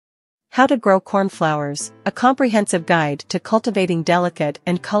How to Grow Cornflowers, a comprehensive guide to cultivating delicate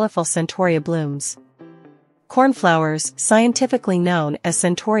and colorful Centaurea blooms. Cornflowers, scientifically known as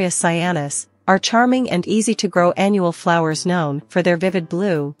Centaurea cyanus, are charming and easy-to-grow annual flowers known for their vivid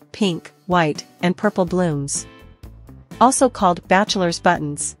blue, pink, white, and purple blooms. Also called bachelor's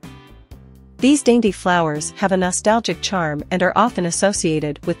buttons. These dainty flowers have a nostalgic charm and are often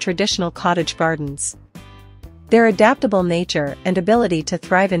associated with traditional cottage gardens. Their adaptable nature and ability to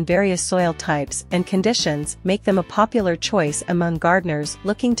thrive in various soil types and conditions make them a popular choice among gardeners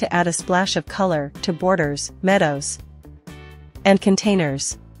looking to add a splash of color to borders, meadows, and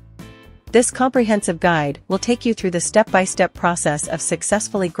containers. This comprehensive guide will take you through the step-by-step process of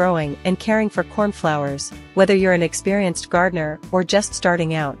successfully growing and caring for cornflowers, whether you're an experienced gardener or just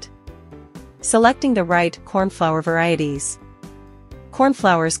starting out. Selecting the right cornflower varieties.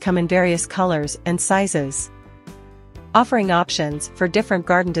 Cornflowers come in various colors and sizes, offering options for different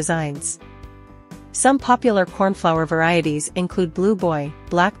garden designs. Some popular cornflower varieties include Blue Boy,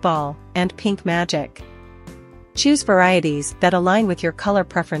 Black Ball, and Pink Magic. Choose varieties that align with your color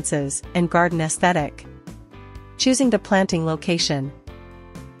preferences and garden aesthetic. Choosing the planting location.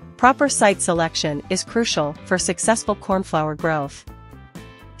 Proper site selection is crucial for successful cornflower growth.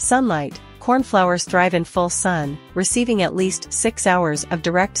 Sunlight. Cornflowers thrive in full sun, receiving at least 6 hours of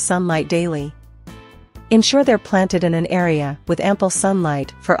direct sunlight daily. Ensure they're planted in an area with ample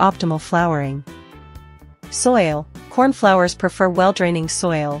sunlight for optimal flowering. Soil. Cornflowers prefer well-draining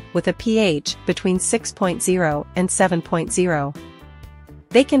soil with a pH between 6.0 and 7.0.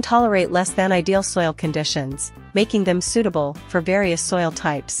 They can tolerate less than ideal soil conditions, making them suitable for various soil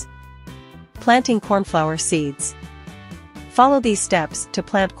types. Planting cornflower seeds. Follow these steps to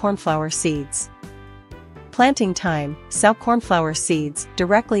plant cornflower seeds. Planting time. Sow cornflower seeds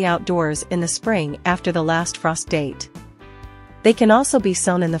directly outdoors in the spring after the last frost date. They can also be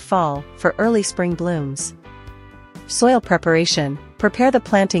sown in the fall for early spring blooms. Soil preparation. Prepare the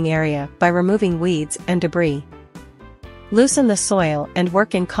planting area by removing weeds and debris. Loosen the soil and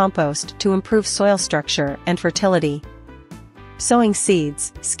work in compost to improve soil structure and fertility. Sowing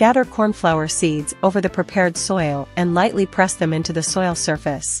seeds. Scatter cornflower seeds over the prepared soil and lightly press them into the soil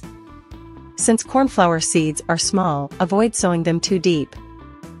surface. Since cornflower seeds are small, avoid sowing them too deep.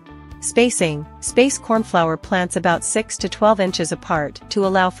 Spacing. Space cornflower plants about 6 to 12 inches apart to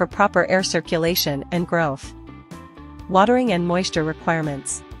allow for proper air circulation and growth. Watering and moisture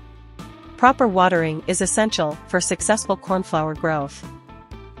requirements. Proper watering is essential for successful cornflower growth.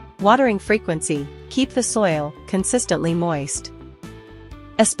 Watering frequency. Keep the soil consistently moist,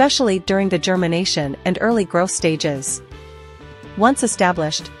 especially during the germination and early growth stages. Once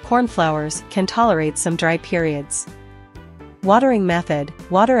established, cornflowers can tolerate some dry periods. Watering method.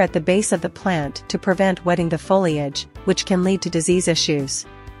 Water at the base of the plant to prevent wetting the foliage, which can lead to disease issues.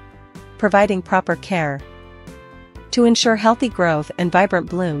 Providing proper care. To ensure healthy growth and vibrant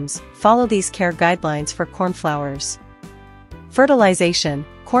blooms, follow these care guidelines for cornflowers. Fertilization.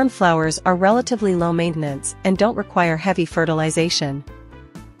 Cornflowers are relatively low maintenance and don't require heavy fertilization.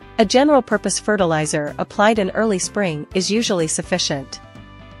 A general-purpose fertilizer applied in early spring is usually sufficient.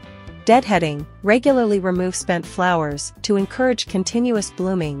 Deadheading. Regularly remove spent flowers to encourage continuous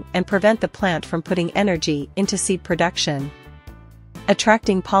blooming and prevent the plant from putting energy into seed production.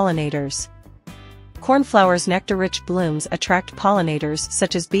 Attracting pollinators. Cornflowers' nectar-rich blooms attract pollinators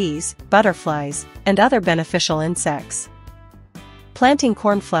such as bees, butterflies, and other beneficial insects. Planting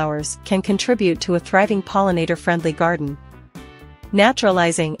cornflowers can contribute to a thriving pollinator-friendly garden.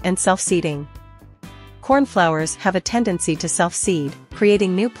 Naturalizing and self-seeding. Cornflowers have a tendency to self-seed,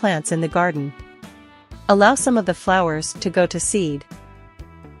 creating new plants in the garden. Allow some of the flowers to go to seed,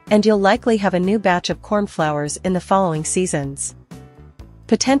 and you'll likely have a new batch of cornflowers in the following seasons.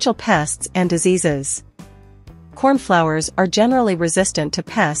 Potential pests and diseases. Cornflowers are generally resistant to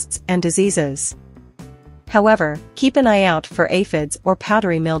pests and diseases. However, keep an eye out for aphids or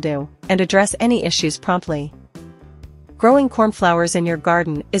powdery mildew, and address any issues promptly. Growing cornflowers in your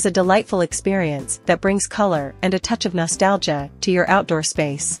garden is a delightful experience that brings color and a touch of nostalgia to your outdoor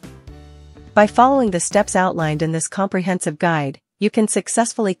space. By following the steps outlined in this comprehensive guide, you can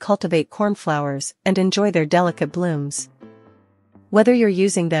successfully cultivate cornflowers and enjoy their delicate blooms. Whether you're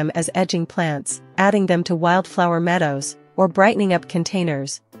using them as edging plants, adding them to wildflower meadows, or brightening up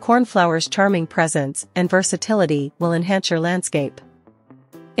containers, cornflowers' charming presence and versatility will enhance your landscape.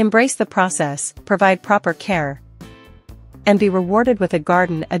 Embrace the process, provide proper care, and be rewarded with a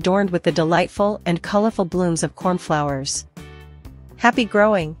garden adorned with the delightful and colorful blooms of cornflowers. Happy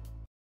growing!